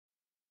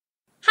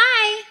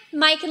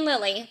Mike and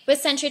Lily with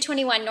Century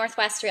 21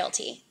 Northwest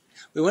Realty.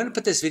 We wanted to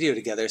put this video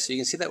together so you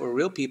can see that we're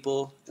real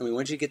people and we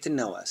want you to get to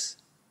know us.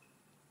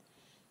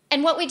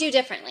 And what we do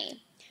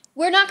differently.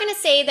 We're not going to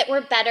say that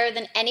we're better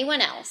than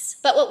anyone else,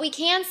 but what we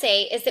can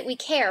say is that we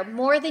care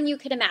more than you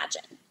could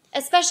imagine,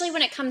 especially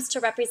when it comes to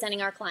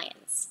representing our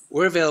clients.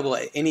 We're available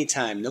at any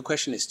time. No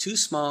question is too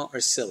small or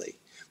silly.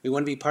 We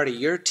want to be part of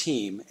your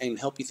team and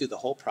help you through the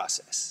whole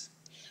process.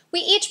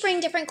 We each bring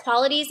different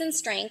qualities and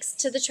strengths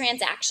to the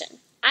transaction.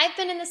 I've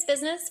been in this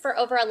business for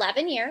over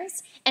 11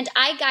 years, and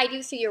I guide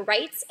you through your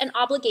rights and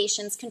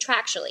obligations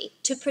contractually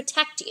to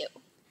protect you.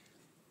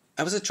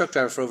 I was a truck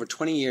driver for over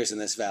 20 years in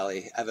this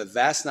valley. I have a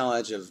vast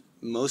knowledge of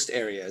most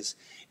areas,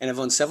 and I've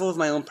owned several of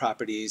my own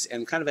properties,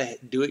 and I'm kind of a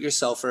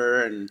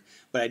do-it-yourselfer, and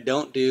what I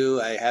don't do,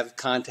 I have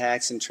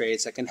contacts and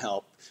trades that can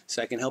help,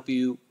 so I can help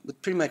you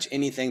with pretty much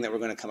anything that we're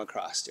going to come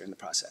across during the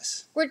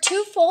process. We're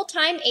 2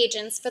 full-time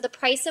agents for the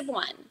price of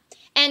 1,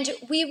 and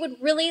we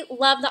would really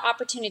love the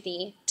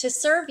opportunity to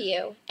serve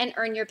you and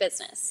earn your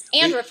business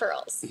and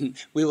referrals.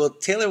 We will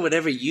tailor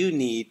whatever you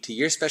need to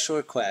your special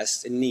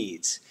requests and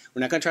needs.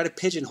 We're not going to try to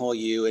pigeonhole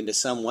you into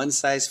some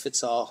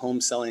one-size-fits-all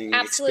home selling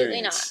Absolutely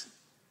experience. not.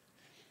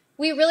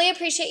 We really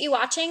appreciate you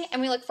watching,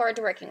 and we look forward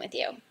to working with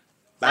you.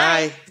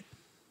 Bye.